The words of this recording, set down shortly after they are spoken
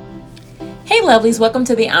Hey lovelies, welcome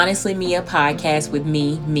to the Honestly Mia podcast with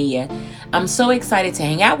me, Mia. I'm so excited to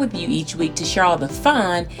hang out with you each week to share all the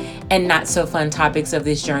fun and not so fun topics of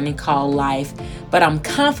this journey called life. But I'm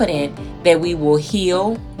confident that we will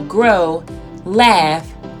heal, grow,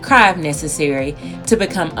 laugh, cry if necessary to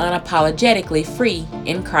become unapologetically free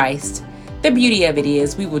in Christ. The beauty of it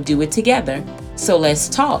is we will do it together. So let's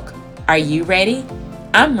talk. Are you ready?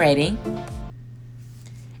 I'm ready.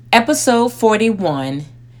 Episode 41.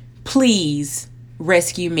 Please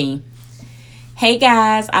rescue me. Hey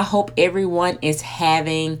guys, I hope everyone is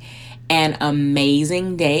having an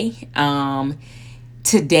amazing day.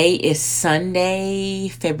 Today is Sunday,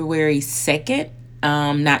 February 2nd.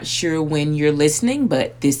 Not sure when you're listening,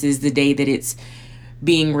 but this is the day that it's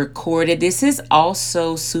being recorded. This is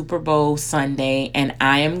also Super Bowl Sunday, and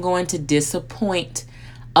I am going to disappoint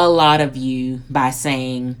a lot of you by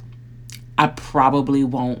saying I probably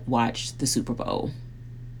won't watch the Super Bowl.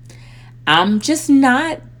 I'm just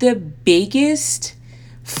not the biggest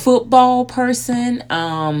football person.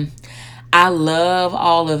 I love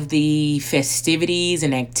all of the festivities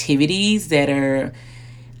and activities that are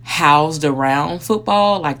housed around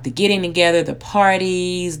football, like the getting together, the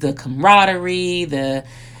parties, the camaraderie, the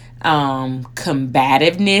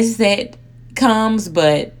combativeness that comes.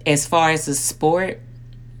 But as far as the sport,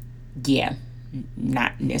 yeah,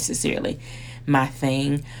 not necessarily my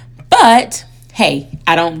thing. But hey,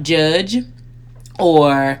 I don't judge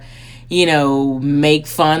or, make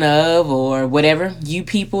fun of or whatever. You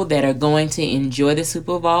people that are going to enjoy the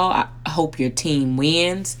Super Bowl, I hope your team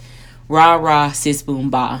wins. Rah, rah, sis, boom,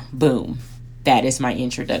 bah, boom. That is my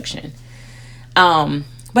introduction.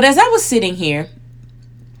 But as I was sitting here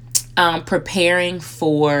preparing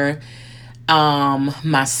for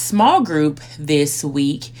my small group this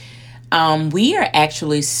week, we are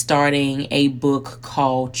actually starting a book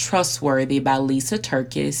called Trustworthy by Lysa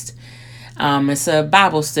TerKeurst. It's a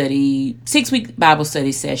Bible study, 6-week Bible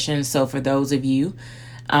study session. So for those of you,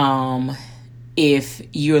 if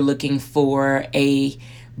you're looking for a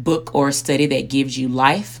book or study that gives you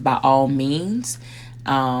life, by all means,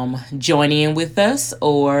 join in with us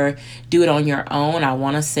or do it on your own. I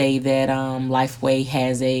want to say that Lifeway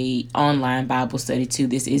has a online Bible study too.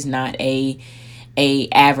 This is not a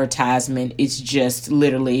advertisement. It's just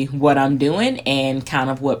literally what I'm doing and kind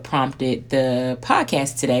of what prompted the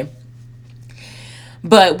podcast today.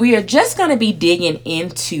 But we are just going to be digging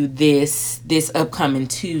into this upcoming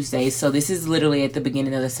Tuesday. So this is literally at the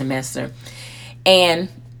beginning of the semester. And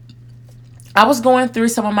I was going through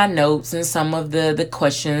some of my notes and some of the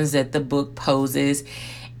questions that the book poses.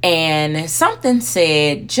 And something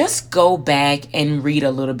said, just go back and read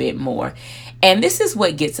a little bit more. And this is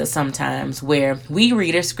what gets us sometimes, where we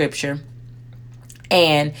read a scripture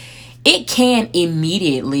and it can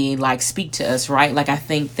immediately speak to us, right? I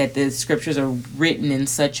think that the scriptures are written in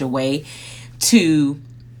such a way to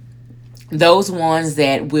those ones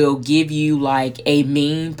that will give you a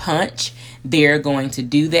mean punch. They're going to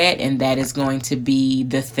do that, and that is going to be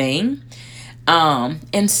the thing.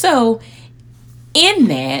 And so in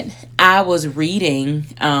that, I was reading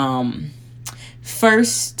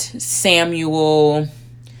First Samuel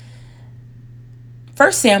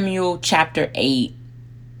chapter 8,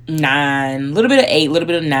 9, a little bit of 8, a little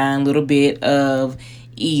bit of 9, a little bit of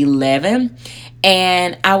 11.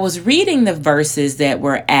 And I was reading the verses that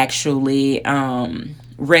were actually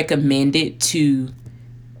recommended to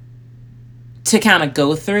kind of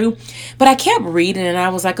go through. But I kept reading and I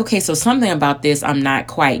was like, okay, so something about this I'm not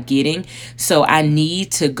quite getting. So I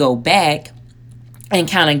need to go back and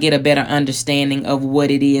kind of get a better understanding of what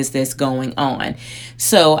it is that's going on.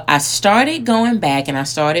 So I started going back and I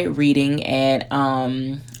started reading at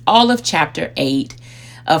all of chapter 8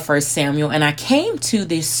 of First Samuel. And I came to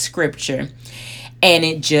this scripture and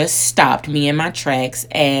it just stopped me in my tracks,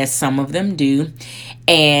 as some of them do.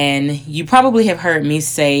 And you probably have heard me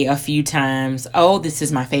say a few times, oh, this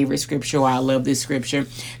is my favorite scripture, or I love this scripture.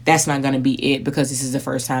 That's not going to be it, because this is the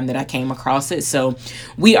first time that I came across it. So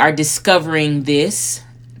we are discovering this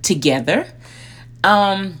together.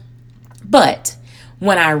 But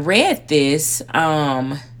when I read this,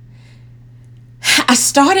 I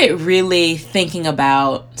started really thinking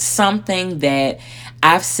about something that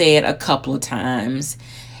I've said a couple of times.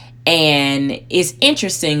 And it's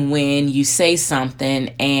interesting when you say something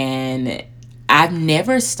and I've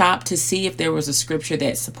never stopped to see if there was a scripture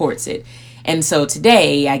that supports it. And so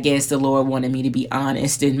today, I guess the Lord wanted me to be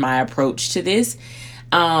honest in my approach to this.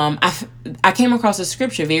 I came across a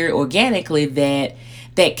scripture very organically that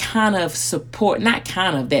supports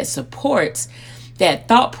that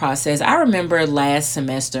thought process. I remember last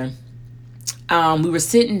semester we were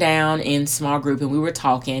sitting down in small group and we were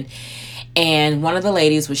talking, and one of the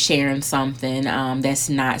ladies was sharing something that's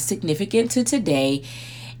not significant to today.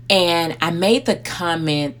 And I made the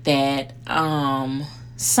comment that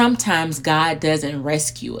sometimes God doesn't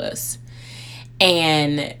rescue us.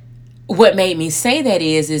 And what made me say that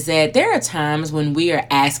is that there are times when we are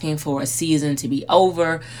asking for a season to be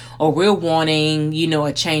over, or we're wanting,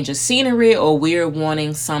 a change of scenery, or we're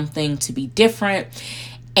wanting something to be different.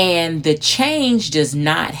 And the change does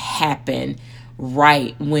not happen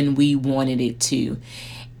right when we wanted it to.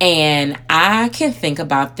 And I can think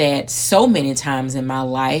about that so many times in my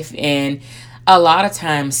life. And a lot of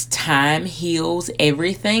times time heals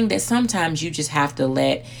everything, that sometimes you just have to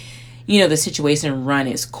let, the situation run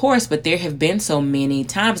its course. But there have been so many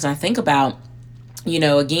times, and I think about,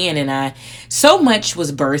 again, and so much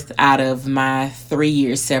was birthed out of my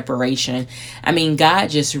 3-year separation. I mean, God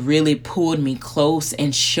just really pulled me close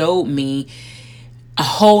and showed me a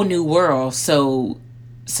whole new world. So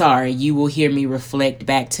sorry, you will hear me reflect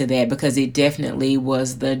back to that, because it definitely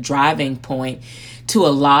was the driving point to a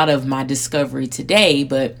lot of my discovery today.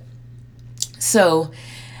 But so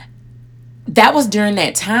that was during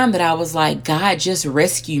that time that I was like, God, just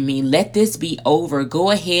rescue me. Let this be over.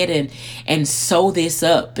 Go ahead and sew this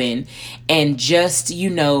up and just,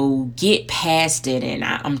 get past it. And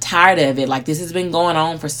I'm tired of it. Like, this has been going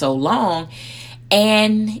on for so long,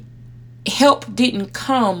 and help didn't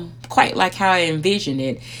come quite like how I envisioned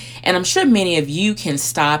it. And I'm sure many of you can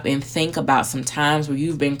stop and think about some times where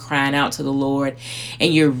you've been crying out to the Lord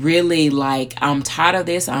and you're really like, I'm tired of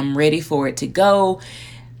this. I'm ready for it to go.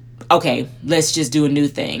 Okay, let's just do a new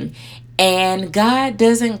thing. And God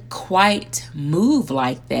doesn't quite move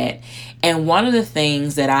like that. And one of the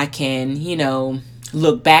things that I can,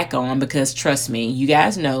 look back on, because trust me, you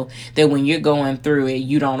guys know that when you're going through it,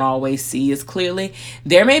 you don't always see as clearly.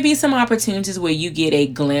 There may be some opportunities where you get a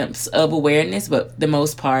glimpse of awareness, but the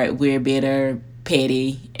most part, we're bitter,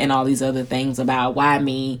 petty, and all these other things about why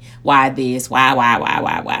me, why this, why.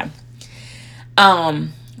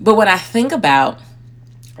 But when I think about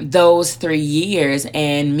those 3 years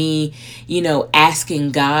and me,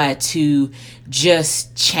 asking God to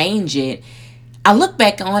just change it, I look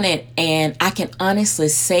back on it and I can honestly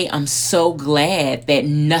say I'm so glad that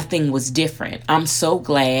nothing was different. I'm so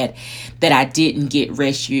glad that I didn't get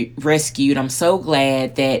rescued. I'm so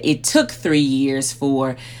glad that it took 3 years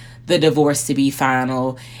for the divorce to be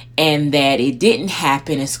final, and that it didn't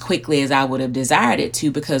happen as quickly as I would have desired it to,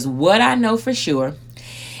 because what I know for sure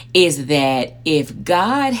is that if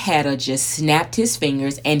God had just snapped his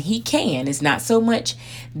fingers, and he can, it's not so much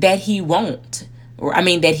that he won't,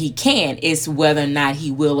 that he can, it's whether or not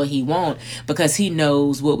he will or he won't, because he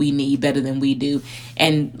knows what we need better than we do.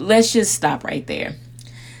 And let's just stop right there.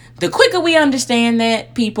 The quicker we understand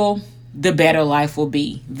that, people, the better life will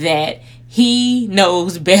be. That he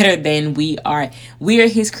knows better than we are. We are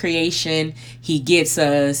his creation. He gets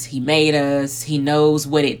us. He made us. He knows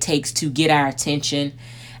what it takes to get our attention.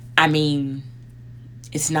 I mean,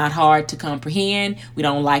 it's not hard to comprehend. We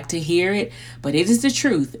don't like to hear it, but it is the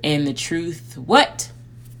truth. And the truth, what?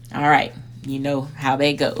 All right. You know how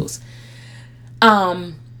that goes.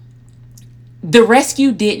 The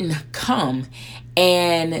rescue didn't come.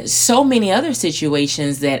 And so many other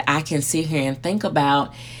situations that I can sit here and think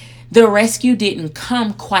about, the rescue didn't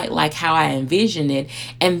come quite like how I envisioned it.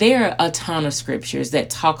 And there are a ton of scriptures that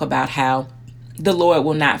talk about how the Lord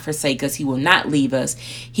will not forsake us. He will not leave us.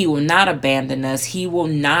 He will not abandon us. He will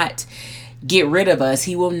not get rid of us.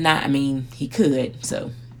 He will not, he could.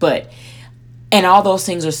 And all those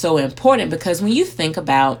things are so important, because when you think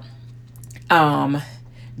about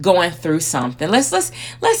going through something, let's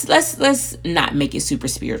not make it super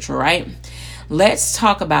spiritual, right? Let's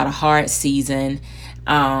talk about a hard season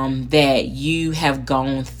that you have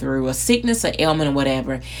gone through, a sickness, or ailment, or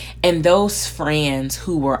whatever, and those friends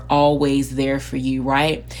who were always there for you,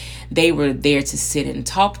 right? They were there to sit and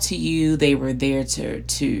talk to you. They were there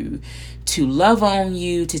to love on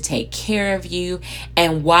you, to take care of you.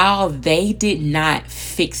 And while they did not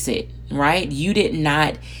fix it, right? You did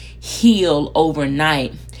not heal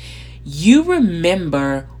overnight. You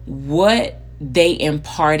remember what they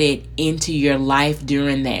imparted into your life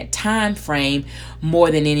during that time frame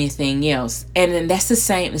more than anything else. And then that's the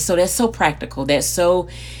same. So that's so practical. That's so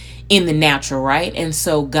in the natural, right? And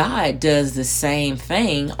so God does the same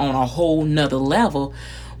thing on a whole nother level,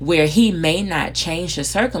 where he may not change the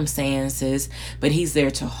circumstances, but he's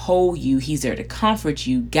there to hold you. He's there to comfort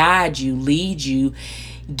you, guide you, lead you,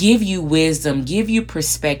 give you wisdom, give you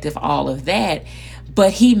perspective, all of that.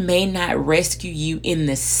 But he may not rescue you in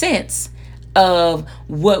the sense of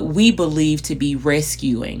what we believe to be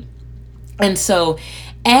rescuing. And so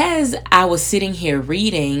as I was sitting here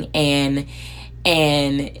reading, and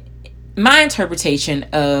my interpretation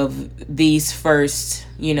of these first,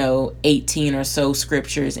 18 or so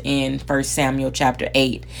scriptures in First Samuel chapter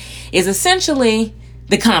 8 is essentially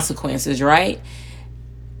the consequences, right?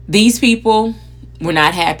 These people were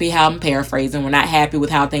not happy, how I'm paraphrasing, were not happy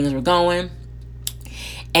with how things were going.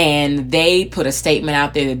 And they put a statement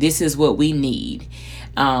out there that this is what we need.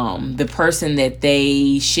 The person that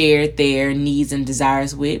they shared their needs and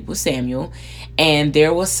desires with was Samuel. And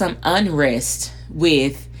there was some unrest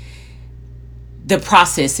with the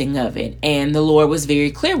processing of it. And the Lord was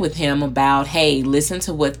very clear with him about, hey, listen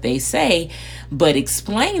to what they say, but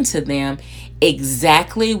explain to them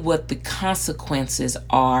exactly what the consequences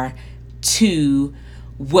are to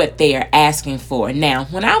what they are asking for. Now,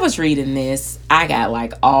 when I was reading this, I felt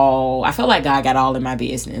like God got all in my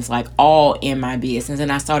business, like all in my business.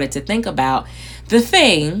 And I started to think about the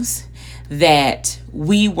things that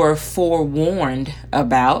we were forewarned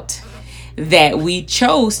about, that we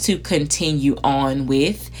chose to continue on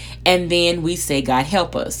with, and then we say, God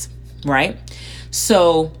help us, right?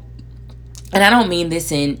 So, and I don't mean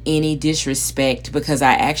this in any disrespect, because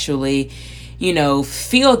I actually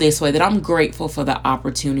feel this way, that I'm grateful for the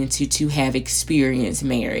opportunity to have experienced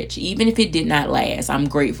marriage. Even if it did not last, I'm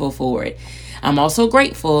grateful for it. I'm also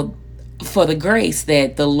grateful for the grace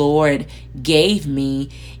that the Lord gave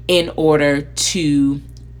me in order to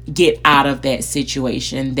get out of that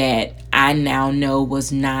situation that I now know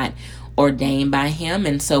was not ordained by him.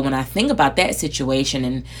 And so when I think about that situation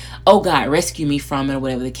and, oh God, rescue me from it, or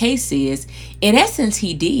whatever the case is, in essence,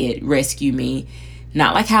 he did rescue me.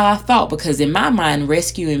 Not like how I thought, because in my mind,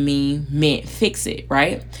 rescuing me meant fix it,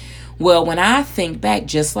 right? Well, when I think back,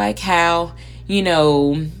 just like how,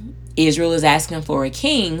 Israel is asking for a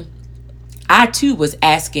king, I too was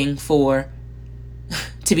asking for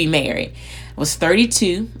to be married. I was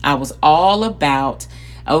 32. I was all about,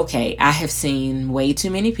 okay, I have seen way too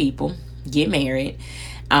many people get married.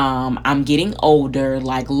 I'm getting older.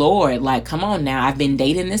 Like, Lord, like, come on now. I've been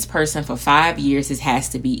dating this person for 5 years. This has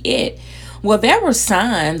to be it. Well, there were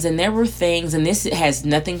signs and there were things, and this has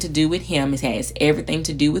nothing to do with him. It has everything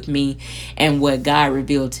to do with me and what God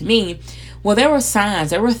revealed to me. Well, there were signs,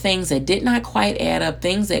 there were things that did not quite add up,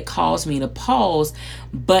 things that caused me to pause,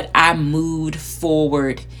 but I moved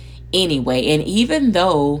forward anyway. And even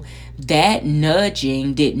though that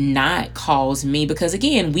nudging did not cause me, because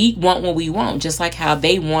again, we want what we want, just like how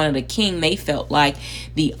they wanted a king. They felt like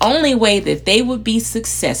the only way that they would be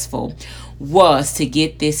successful was to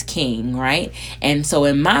get this king, right? And so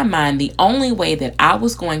in my mind, the only way that I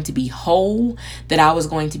was going to be whole, that I was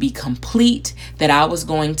going to be complete, that I was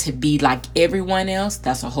going to be like everyone else,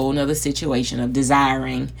 that's a whole nother situation of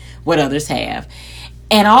desiring what others have.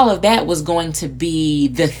 And all of that was going to be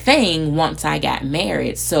the thing once I got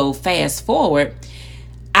married. So fast forward,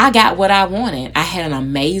 I got what I wanted. I had an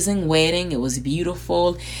amazing wedding. It was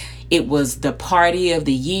beautiful. It was the party of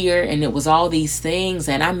the year, and it was all these things.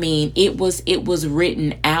 And I mean, it was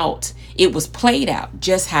written out. It was played out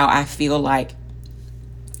just how I feel like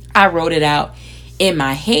I wrote it out in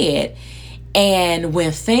my head. And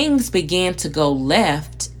when things began to go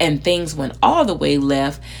left and things went all the way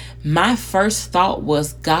left, my first thought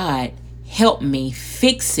was, God, help me,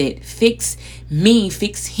 fix it, fix me,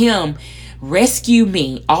 fix him, rescue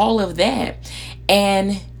me, all of that.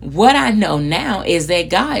 And what I know now is that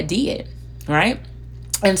God did, right?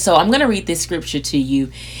 And so I'm going to read this scripture to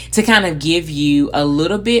you to kind of give you a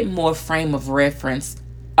little bit more frame of reference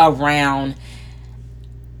around,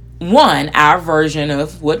 one, our version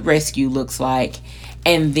of what rescue looks like,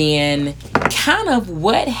 and then kind of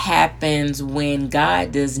what happens when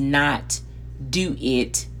God does not do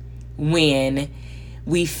it when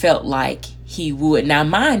we felt like he would. Now,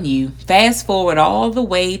 mind you, fast forward all the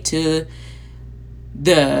way to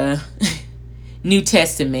the New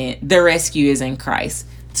Testament, the rescue is in Christ.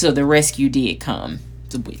 So the rescue did come.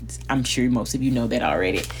 I'm sure most of you know that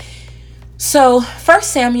already. So 1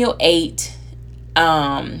 Samuel 8,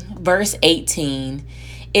 verse 18,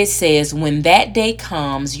 it says, when that day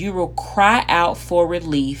comes, you will cry out for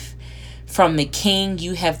relief from the king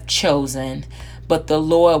you have chosen, but the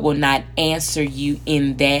Lord will not answer you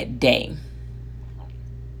in that day.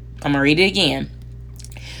 I'm going to read it again.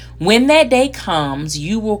 When that day comes,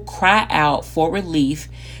 you will cry out for relief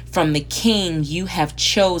from the king you have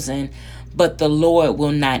chosen, but the Lord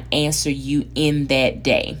will not answer you in that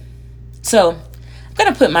day. So I'm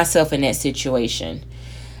going to put myself in that situation.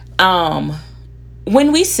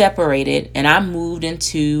 When we separated and I moved out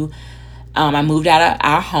of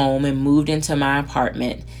our home and moved into my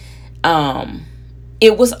apartment,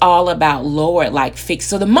 it was all about, Lord, like fix.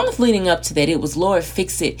 So the month leading up to that, it was, Lord,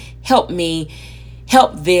 fix it. Help me,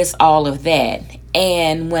 help this, all of that.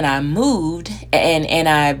 And when I moved and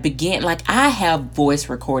I began, like, I have voice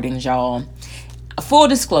recordings, y'all. Full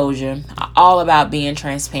disclosure, all about being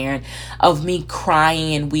transparent, of me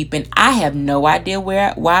crying and weeping. I have no idea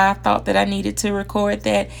why I thought that I needed to record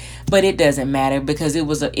that, but it doesn't matter, because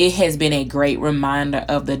it has been a great reminder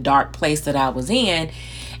of the dark place that I was in.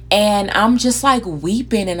 And I'm just like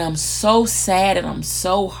weeping, and I'm so sad, and I'm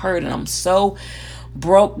so hurt, and I'm so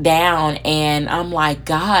broke down. And I'm like,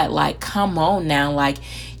 God, like, come on now. Like,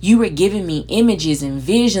 you were giving me images and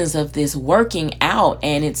visions of this working out.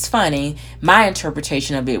 And it's funny, my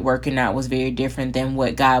interpretation of it working out was very different than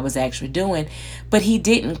what God was actually doing. But he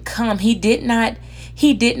didn't come. He did not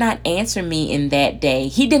answer me in that day.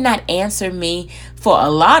 He did not answer me for a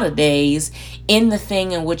lot of days in the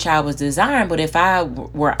thing in which I was desiring. But if I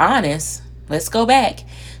were honest, let's go back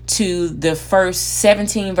to the first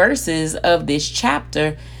 17 verses of this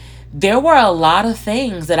chapter. There were a lot of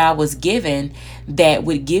things that I was given that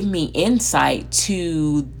would give me insight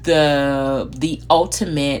to the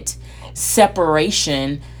ultimate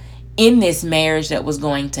separation in this marriage that was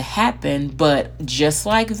going to happen. But just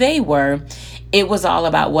like they were, it was all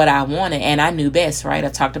about what I wanted, and I knew best, right? I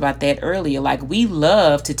talked about that earlier. Like, we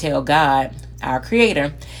love to tell God, our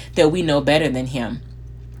creator, that we know better than him.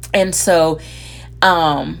 And so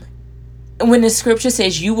when the scripture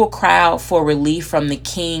says you will cry out for relief from the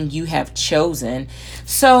king you have chosen.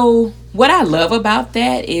 So what I love about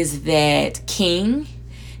that is that king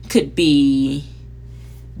could be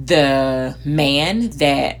the man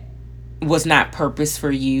that was not purpose for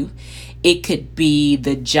you. It could be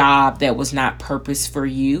the job that was not purpose for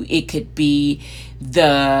you. It could be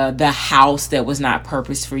the house that was not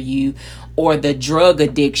purpose for you, or the drug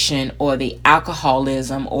addiction, or the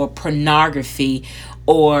alcoholism, or pornography,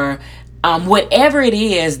 or whatever it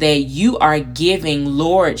is that you are giving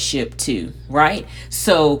lordship to, right?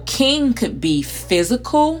 So king could be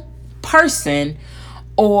physical person,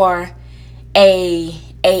 or a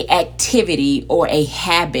activity, or a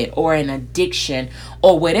habit, or an addiction,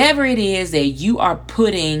 or whatever it is that you are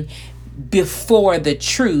putting before the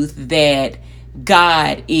truth that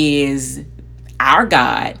God is our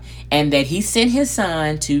God, and that he sent his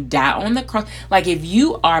son to die on the cross. Like, if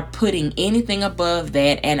you are putting anything above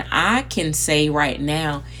that, and I can say right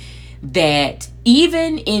now that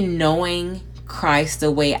even in knowing Christ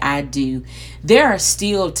the way I do, there are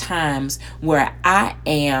still times where I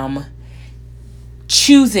am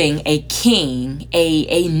choosing a king,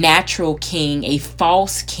 a natural king, a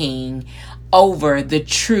false king, over the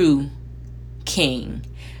true king.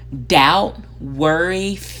 Doubt,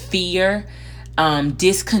 worry, fear,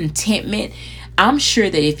 discontentment. I'm sure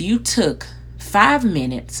that if you took 5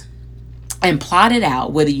 minutes and plotted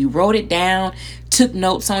out, whether you wrote it down, took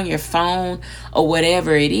notes on your phone, or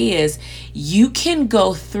whatever it is, you can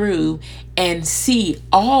go through and see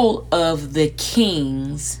all of the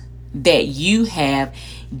kings that you have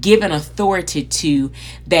given authority to,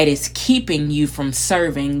 that is keeping you from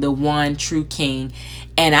serving the one true king.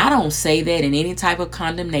 And I don't say that in any type of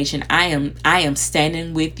condemnation. I am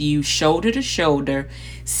standing with you shoulder to shoulder,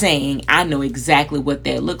 saying I know exactly what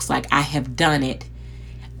that looks like. I have done it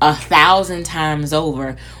 1,000 times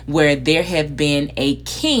over, where there have been a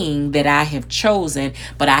king that I have chosen,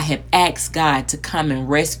 but I have asked God to come and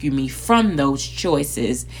rescue me from those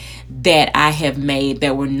choices that I have made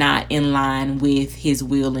that were not in line with his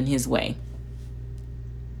will and his way.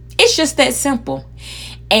 It's just that simple.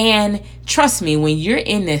 And trust me, when you're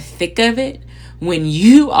in the thick of it, when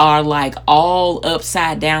you are like all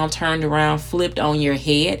upside down, turned around, flipped on your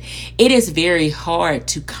head, it is very hard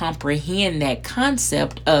to comprehend that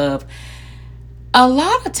concept of, a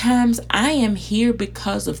lot of times I am here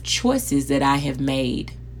because of choices that I have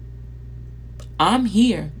made. I'm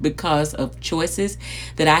here because of choices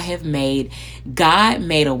that I have made. God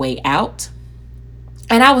made a way out.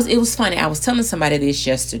 And it was funny. I was telling somebody this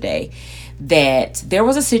yesterday, that there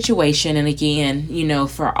was a situation, and again,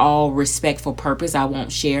 for all respectful purpose, I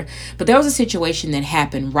won't share, but there was a situation that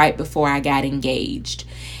happened right before I got engaged.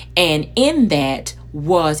 And in that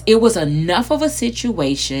it was enough of a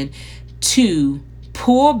situation to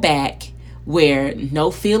pull back, where no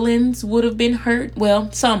feelings would have been hurt.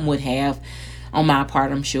 Well, some would have on my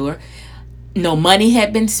part, I'm sure. No money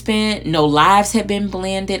had been spent, no lives had been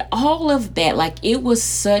blended, all of that. Like, it was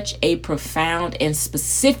such a profound and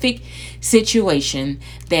specific situation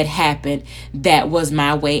that happened that was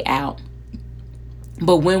my way out.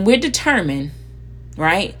 But when we're determined,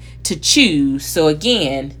 right, to choose, so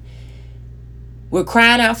again, we're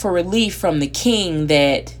crying out for relief from the king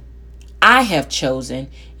that I have chosen,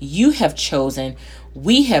 you have chosen,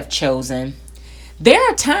 we have chosen. There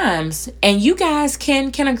are times, and you guys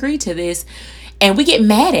can agree to this, and we get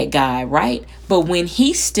mad at God, right? But when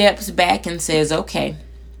he steps back and says, okay,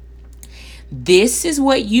 this is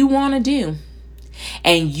what you want to do,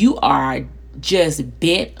 and you are just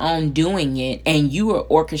bent on doing it, and you are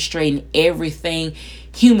orchestrating everything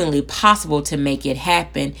humanly possible to make it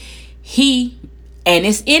happen, and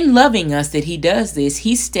it's in loving us that he does this.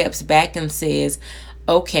 He steps back and says,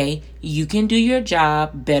 okay, you can do your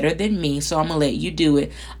job better than me, so I'm gonna let you do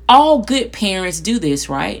it. All good parents do this,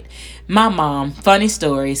 right? My mom, funny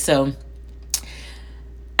story. So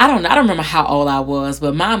I don't remember how old I was,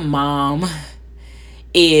 but my mom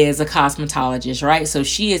is a cosmetologist, right? So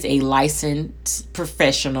she is a licensed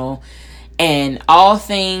professional, and all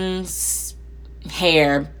things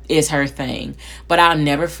hair is her thing. But I'll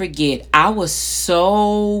never forget, I was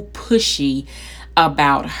so pushy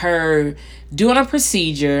about her doing a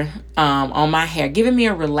procedure on my hair, giving me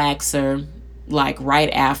a relaxer like right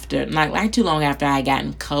after, like too long after I had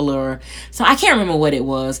gotten color. So I can't remember what it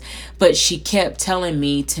was, but she kept telling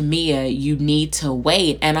me, Tamia, you need to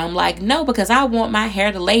wait. And I'm like, no, because I want my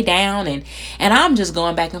hair to lay down, and I'm just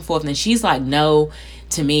going back and forth. And she's like, no,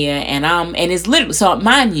 Tamia, and it's literally, so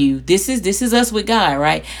mind you, this is us with God,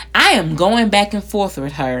 right? I am going back and forth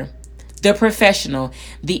with her, the professional,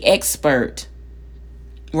 the expert,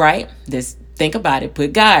 right? Just think about it,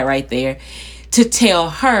 put God right there, to tell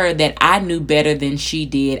her that I knew better than she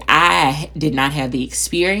did. I did not have the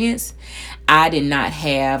experience. I did not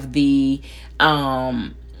have the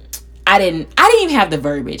I didn't even have the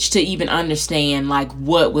verbiage to even understand like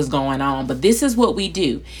what was going on. But this is what we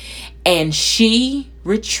do. And she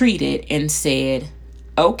retreated and said,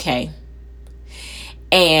 okay.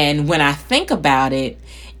 And when I think about it,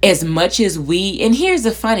 as much as and here's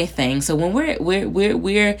the funny thing. So when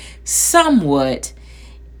we're somewhat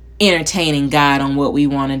entertaining God on what we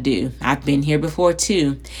want to do, I've been here before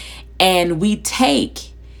too, and we take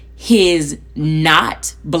his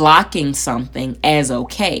not blocking something as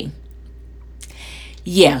okay.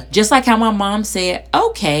 Yeah, just like how my mom said,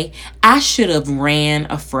 okay, I should have ran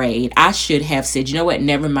afraid. I should have said, you know what,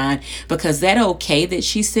 never mind. Because that okay that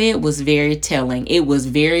she said was very telling. It was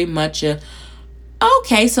very much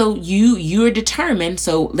okay, so you're determined,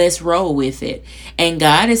 so let's roll with it. And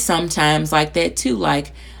God is sometimes like that too,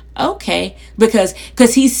 like, okay, because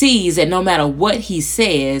he sees that no matter what he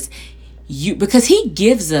says, because he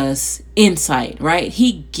gives us insight, right?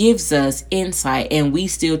 He gives us insight, and we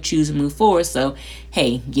still choose to move forward. So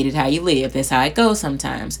hey, get it how you live. That's how it goes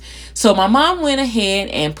sometimes. So my mom went ahead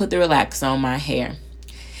and put the relaxer on my hair.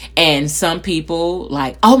 And some people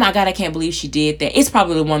like, oh my God, I can't believe she did that. It's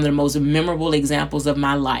probably one of the most memorable examples of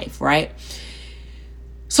my life, right?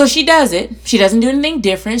 So she does it. She doesn't do anything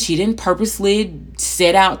different. She didn't purposely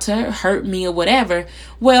set out to hurt me or whatever.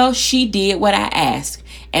 Well, she did what I asked.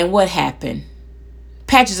 And what happened?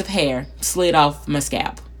 Patches of hair slid off my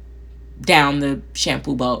scalp down the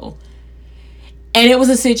shampoo bowl. And it was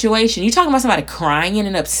a situation. You talking about somebody crying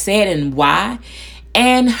and upset, and why?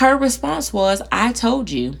 And her response was, I told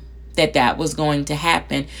you that was going to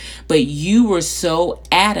happen, but you were so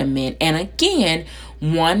adamant. And again,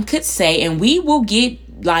 one could say, and we will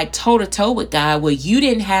get like toe to toe with God, well, you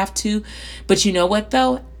didn't have to. But you know what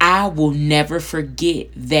though? I will never forget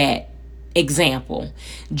that example.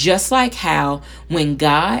 Just like how when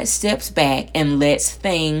God steps back and lets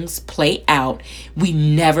things play out, we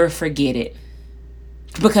never forget it,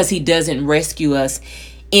 because he doesn't rescue us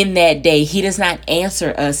in that day. He does not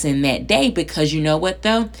answer us in that day, because you know what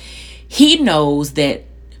though? He knows that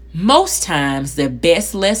most times the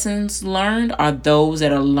best lessons learned are those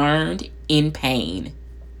that are learned in pain.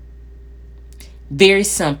 Very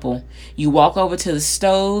simple. You walk over to the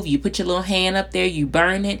stove, you put your little hand up there, you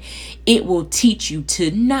burn it. It will teach you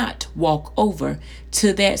to not walk over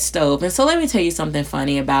to that stove. And so let me tell you something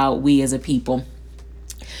funny about we as a people.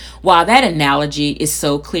 While that analogy is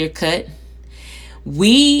so clear cut,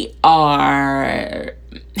 we are,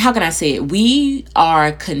 how can I say it? We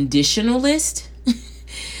are conditionalist.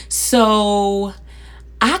 So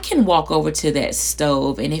I can walk over to that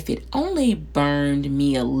stove, and if it only burned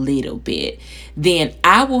me a little bit, then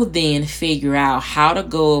I will then figure out how to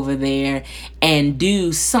go over there and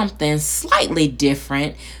do something slightly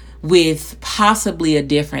different with possibly a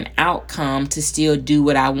different outcome to still do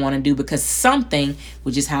what I want to do, because something,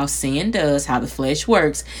 which is how sin does, how the flesh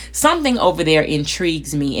works, something over there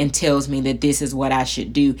intrigues me and tells me that this is what I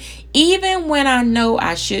should do, even when I know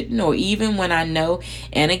I shouldn't, or even when I know.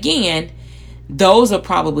 And again, those are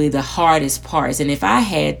probably the hardest parts. And if I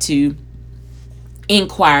had to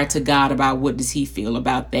inquire to God about what does he feel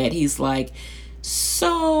about that. He's like,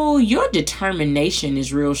 so your determination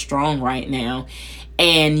is real strong right now,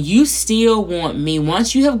 and you still want me,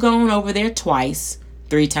 once you have gone over there twice,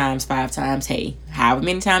 3 times, 5 times, hey, however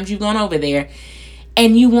many times you've gone over there,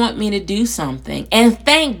 and you want me to do something. And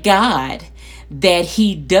thank God that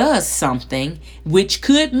he does something, which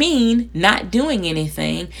could mean not doing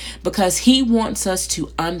anything, because he wants us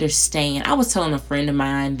to understand. I was telling a friend of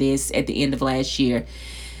mine this at the end of last year.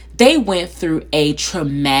 They went through a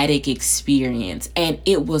traumatic experience, and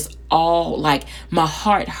it was all like, my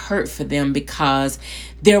heart hurt for them because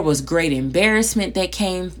there was great embarrassment that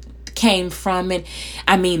came from it.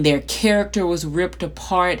 I mean, their character was ripped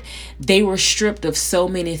apart. They were stripped of so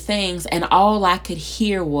many things, and all I could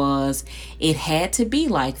hear was, it had to be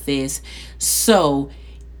like this. So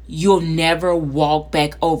you'll never walk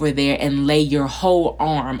back over there and lay your whole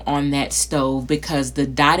arm on that stove, because the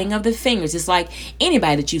dotting of the fingers, it's like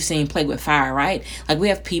anybody that you've seen play with fire, right? Like, we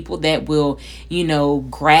have people that will,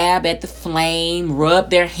 grab at the flame, rub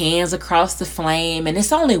their hands across the flame, and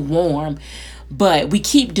it's only warm. But we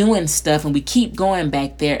keep doing stuff and we keep going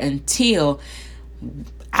back there until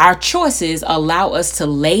our choices allow us to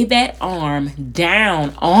lay that arm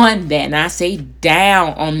down on that. And I say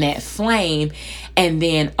down on that flame. And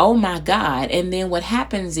then, oh my God. And then what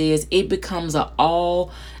happens is it becomes an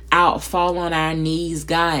all out fall on our knees.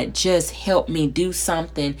 God, just help me do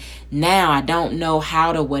something now. I don't know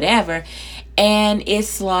how to whatever. And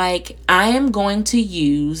it's like, I am going to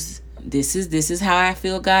use, this is how I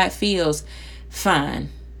feel God feels. Fine.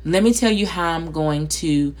 Let me tell you how I'm going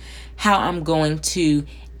to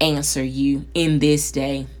answer you in this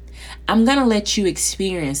day. I'm going to let you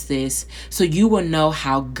experience this so you will know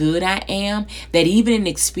how good I am, that even in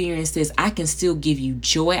experience this, I can still give you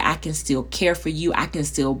joy. I can still care for you. I can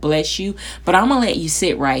still bless you, but I'm going to let you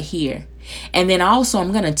sit right here. And then also,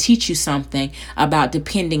 I'm going to teach you something about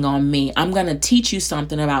depending on me. I'm going to teach you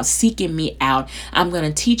something about seeking me out. I'm going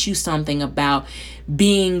to teach you something about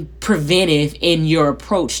being preventive in your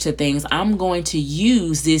approach to things. I'm going to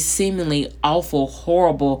use this seemingly awful,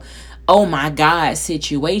 horrible, oh my God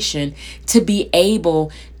situation to be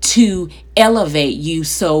able to elevate you.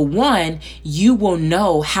 So 1, you will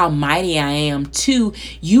know how mighty I am. 2,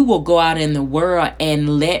 you will go out in the world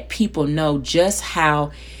and let people know just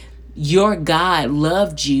how your God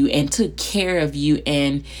loved you and took care of you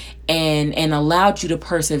and allowed you to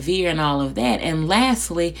persevere and all of that. And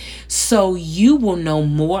lastly, so you will know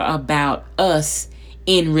more about us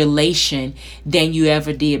in relation than you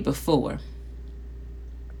ever did before.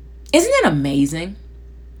 Isn't it amazing?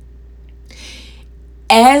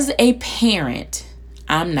 As a parent,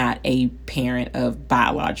 I'm not a parent of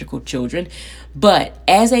biological children, but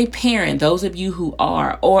as a parent, those of you who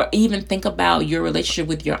are, or even think about your relationship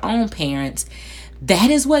with your own parents, that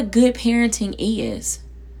is what good parenting is.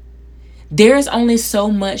 There's only so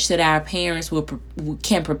much that our parents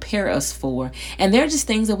can prepare us for, and they're just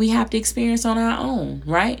things that we have to experience on our own,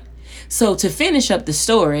 right? So to finish up the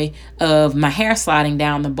story of my hair sliding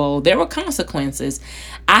down the bowl, there were consequences.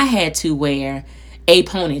 I had to wear a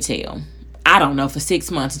ponytail, I don't know, for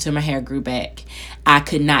 6 months until my hair grew back. I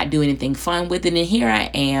could not do anything fun with it. And here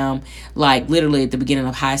I am, like literally at the beginning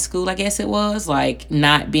of high school, I guess it was, like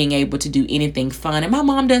not being able to do anything fun. And my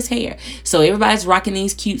mom does hair. So everybody's rocking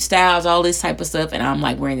these cute styles, all this type of stuff. And I'm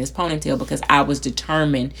like wearing this ponytail because I was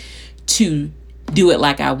determined to do it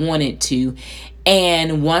like I wanted to.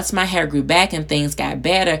 And once my hair grew back and things got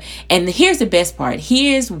better, and here's the best part.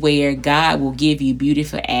 Here's where God will give you beauty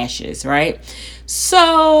for ashes, right?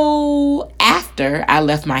 So after I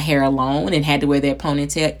left my hair alone and had to wear that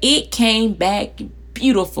ponytail, it came back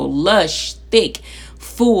beautiful, lush, thick,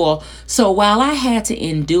 full. So while I had to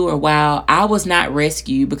endure, while I was not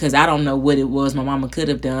rescued, because I don't know what it was my mama could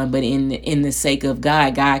have done, but in the sake of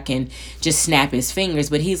God, God can just snap his fingers.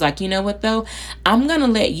 But he's like, you know what though? I'm going to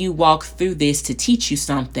let you walk through this to teach you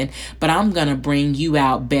something, but I'm going to bring you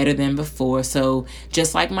out better than before. So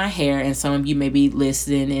just like my hair, and some of you may be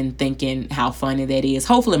listening and thinking how funny that is.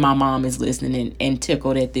 Hopefully my mom is listening and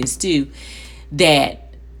tickled at this too, that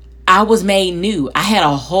I was made new. I had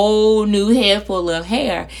a whole new head full of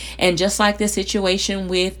hair. And just like the situation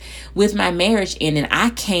with my marriage ending,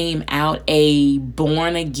 I came out a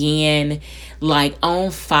born again, like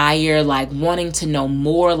on fire, like wanting to know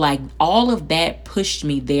more. Like all of that pushed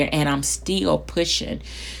me there, and I'm still pushing.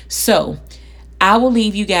 So I will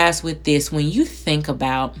leave you guys with this. When you think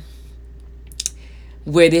about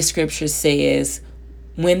where this scripture says,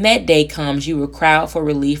 when that day comes, you will cry out for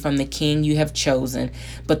relief from the king you have chosen,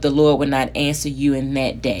 but the Lord will not answer you in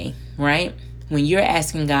that day, right? When you're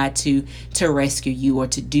asking God to rescue you or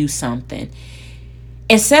to do something,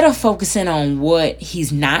 Instead of focusing on what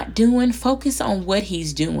he's not doing, focus on what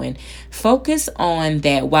he's doing. Focus on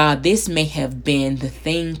that while this may have been the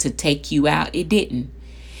thing to take you out, it didn't.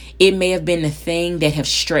 It may have been the thing that have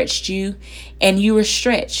stretched you, and you were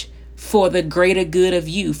stretched for the greater good of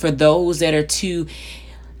you, for those that are to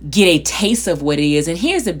get a taste of what it is. And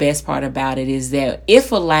here's the best part about it is that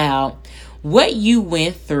if allowed, what you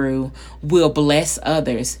went through will bless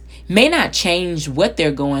others. May not change what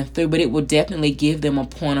they're going through, but it will definitely give them a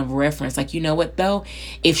point of reference. Like, you know what though?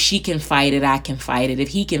 If she can fight it, I can fight it. If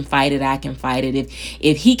he can fight it, I can fight it.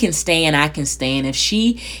 If he can stand, I can stand. If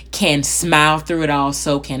she can smile through it all,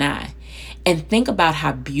 so can I. And think about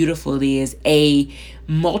how beautiful it is. A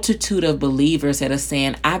multitude of believers that are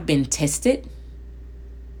saying, I've been tested,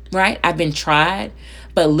 right? I've been tried,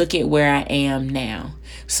 but look at where I am now.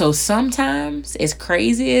 So sometimes, as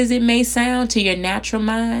crazy as it may sound to your natural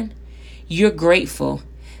mind, you're grateful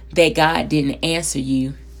that God didn't answer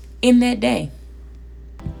you in that day.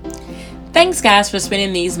 Thanks, guys, for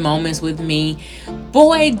spending these moments with me.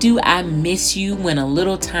 Boy, do I miss you when a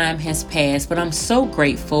little time has passed, but I'm so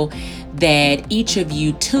grateful that each of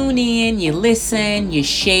you tune in, you listen, you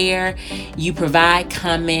share, you provide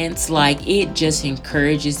comments. Like, it just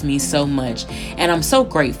encourages me so much. And I'm so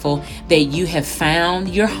grateful that you have found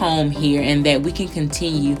your home here and that we can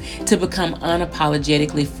continue to become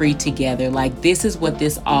unapologetically free together. Like, this is what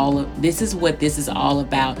this is all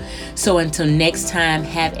about. So until next time,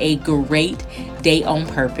 have a great day on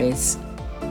purpose.